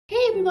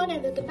everyone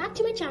and welcome back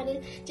to my channel.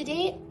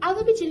 Today I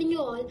will be telling you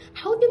all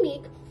how to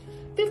make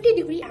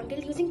 50-degree angle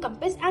using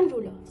compass and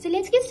ruler. So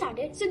let's get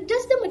started. So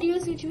just the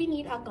materials which we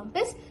need are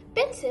compass,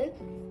 pencil,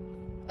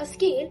 a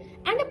scale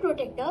and a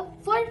protector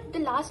for the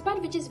last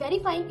part, which is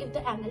verifying if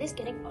the angle is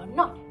correct or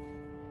not.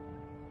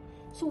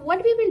 So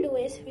what we will do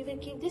is we will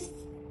keep this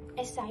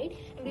aside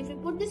and we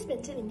will put this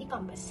pencil in the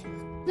compass.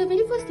 The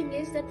very first thing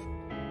is that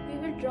we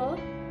will draw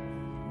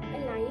a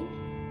line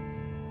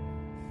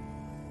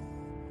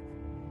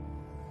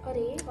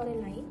or a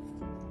line.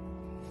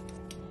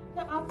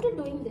 Now after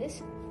doing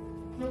this,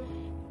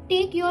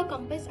 take your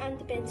compass and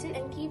the pencil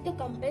and keep the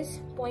compass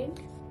point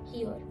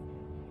here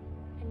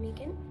and make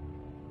an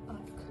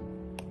arc.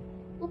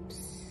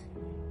 Oops.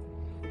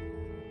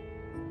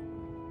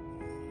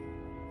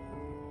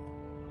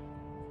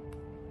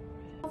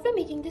 After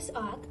making this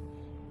arc,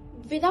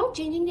 without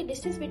changing the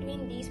distance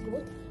between these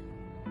both,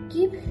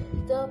 keep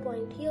the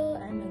point here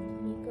and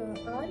make an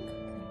arc like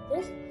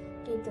this.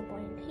 Keep the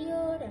point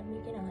here and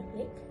make an arc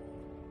like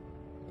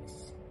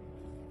this.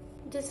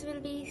 This will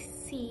be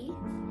C,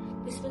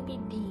 this will be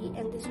D,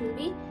 and this will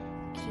be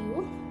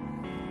Q.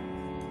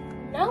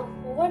 Now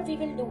what we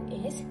will do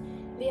is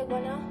we are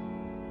gonna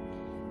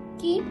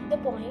keep the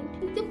point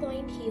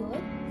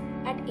here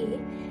at A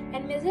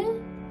and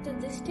measure the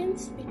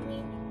distance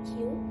between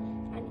Q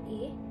and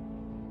A,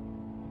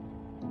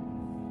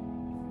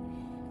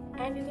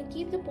 and we will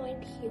keep the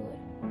point here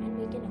and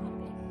make an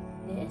arc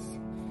like this.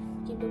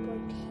 Keep the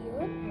point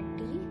here at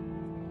D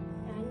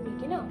and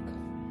make an arc.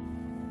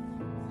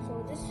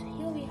 So this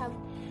here we have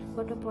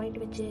got a point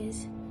which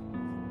is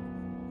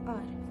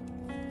R.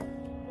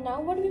 Now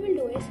what we will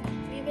do is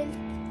we will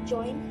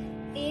join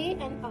A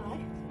and R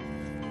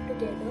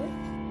together.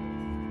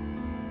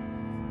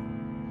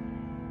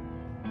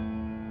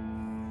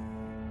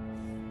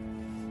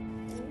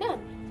 And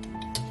done.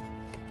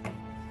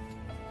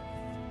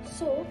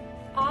 So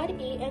RA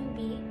and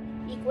B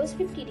equals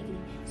 50 degree.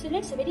 So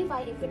let's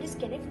verify if it is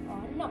correct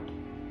or not.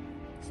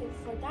 So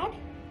for that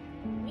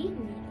we need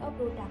a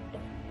protractor.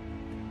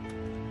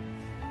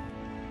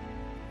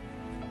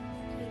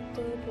 Keep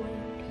the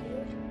point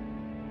here.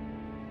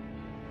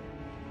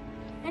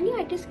 And yeah,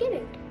 it is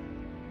correct.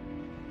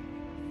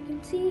 You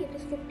can see it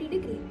is 50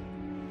 degree.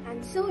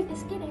 And so it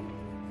is correct.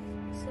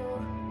 So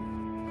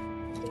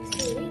you can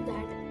say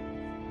that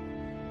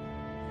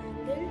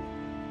angle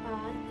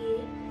RAB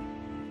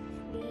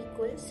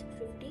equals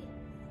 50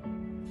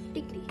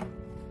 degree.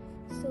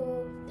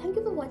 So thank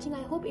you for watching.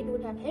 I hope it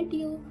would have helped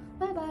you.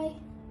 Bye bye.